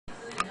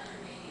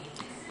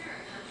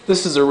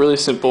This is a really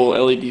simple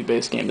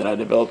LED-based game that I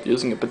developed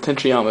using a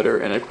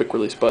potentiometer and a quick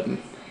release button,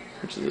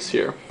 which is this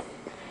here.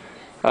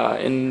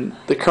 In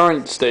the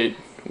current state,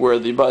 where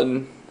the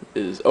button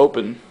is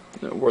open,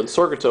 where the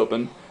circuit's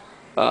open,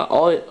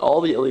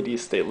 all the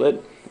LEDs stay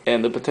lit,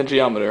 and the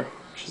potentiometer,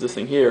 which is this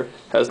thing here,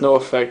 has no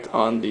effect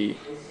on the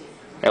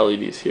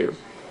LEDs here.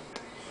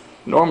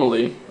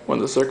 Normally, when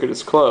the circuit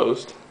is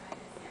closed,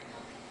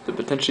 the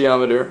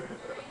potentiometer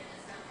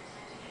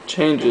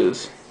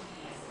changes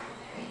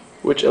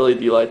which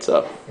LED lights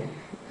up.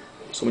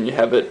 So when you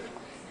have it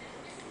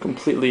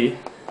completely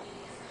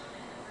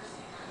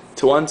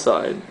to one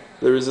side,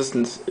 the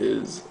resistance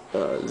is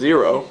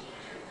 0,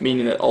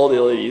 meaning that all the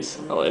LEDs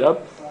light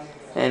up,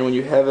 and when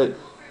you have it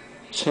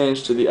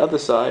changed to the other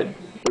side,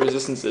 the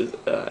resistance is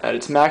at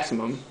its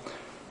maximum,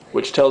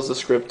 which tells the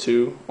script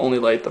to only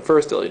light the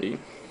first LED.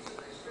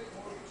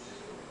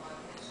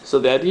 So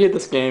the idea of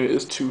this game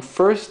is to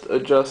first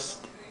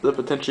adjust the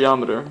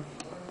potentiometer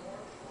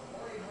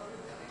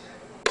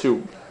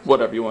to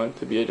whatever you want it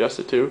to be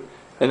adjusted to,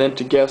 and then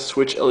to guess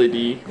which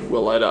LED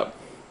will light up.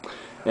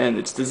 And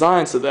it's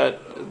designed so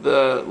that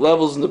the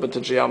levels in the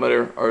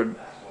potentiometer are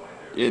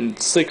in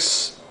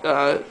 6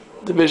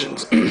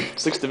 divisions.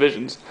 6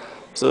 divisions.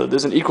 So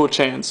there's an equal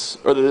chance,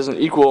 or there's an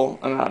equal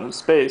amount of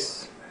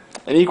space,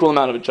 an equal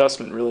amount of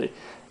adjustment really,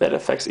 that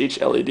affects each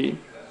LED.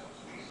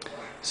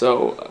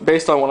 So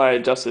based on what I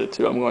adjusted it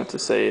to, I'm going to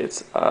say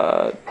it's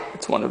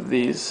one of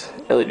these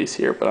LEDs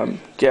here, but I'm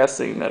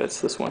guessing that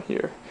it's this one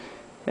here.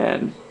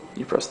 And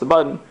you press the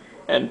button,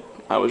 and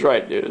I was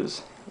right, it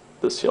is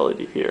this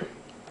LED here.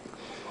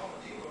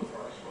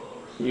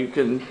 You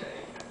can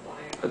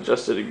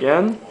adjust it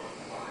again,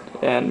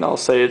 and I'll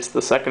say it's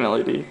the second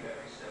LED.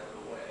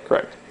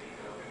 Correct.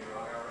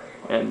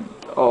 And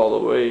all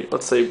the way,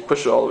 let's say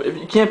push it all the way. If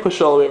you can't push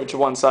it all the way over to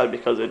one side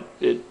because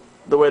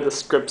the way the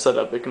script's set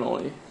up, it can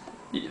only,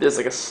 there's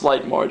like a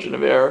slight margin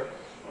of error,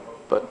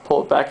 but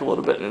pull it back a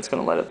little bit and it's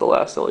going to light up the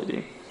last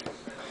LED.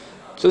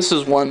 So this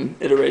is one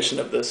iteration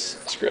of this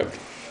script.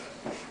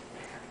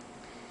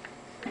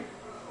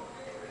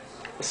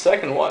 The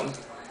second one,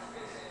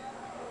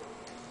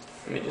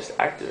 let me just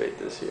activate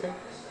this here.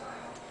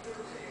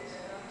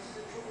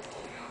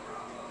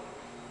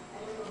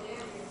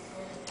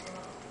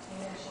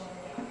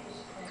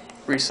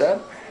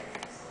 Reset.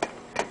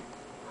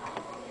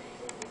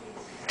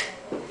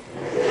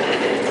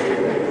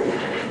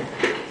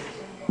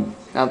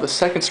 Now the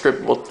second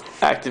script will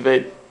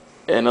activate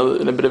in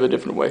a bit of a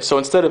different way. So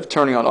instead of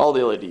turning on all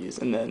the LEDs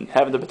and then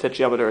having the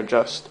potentiometer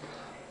adjust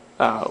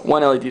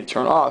one LED to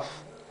turn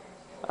off,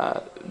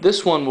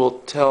 this one will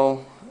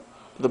tell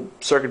the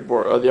circuit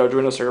board, or the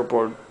Arduino circuit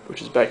board,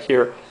 which is back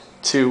here,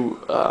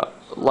 to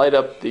light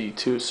up the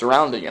 2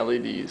 surrounding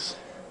LEDs.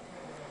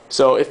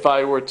 So if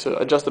I were to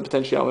adjust the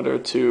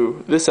potentiometer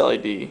to this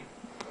LED,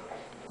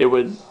 it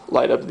would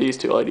light up these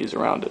 2 LEDs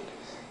around it.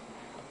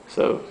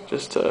 So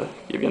just to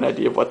give you an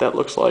idea of what that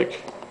looks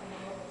like,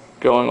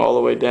 going all the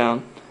way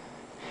down.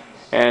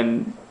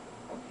 And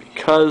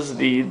because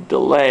the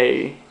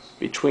delay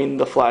between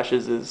the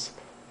flashes is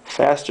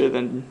faster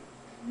than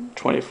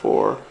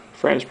 24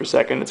 frames per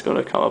second, it's going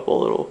to come up a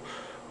little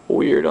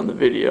weird on the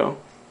video.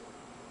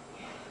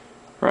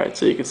 Right,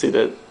 so you can see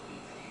that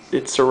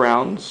it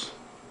surrounds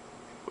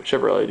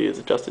whichever LED is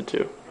adjusted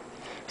to.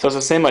 So it's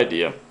the same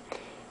idea.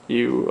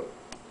 You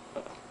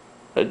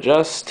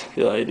adjust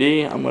the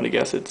LED. I'm going to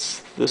guess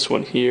it's this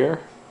one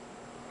here.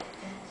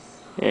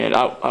 And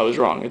I was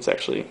wrong. It's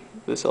actually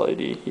this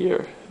LED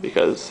here,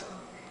 because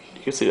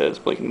you can see that it's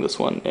blinking this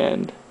one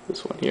and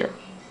this one here.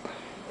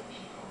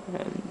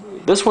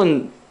 And this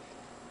one,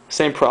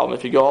 same problem.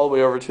 If you go all the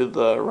way over to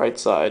the right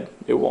side,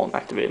 it won't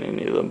activate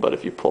any of them, but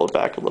if you pull it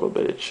back a little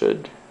bit, it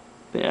should.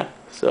 Yeah,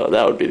 so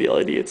that would be the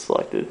LED it's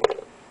selected.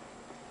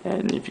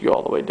 And if you go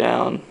all the way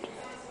down,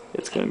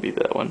 it's going to be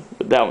that one.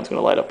 But that one's going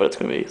to light up, but it's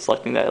going to be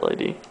selecting that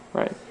LED,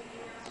 right?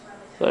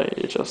 So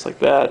you adjust like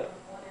that.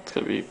 It's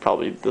going to be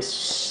probably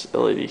this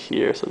LED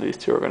here, so these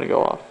 2 are going to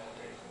go off.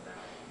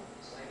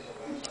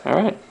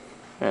 Alright,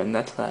 and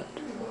that's that.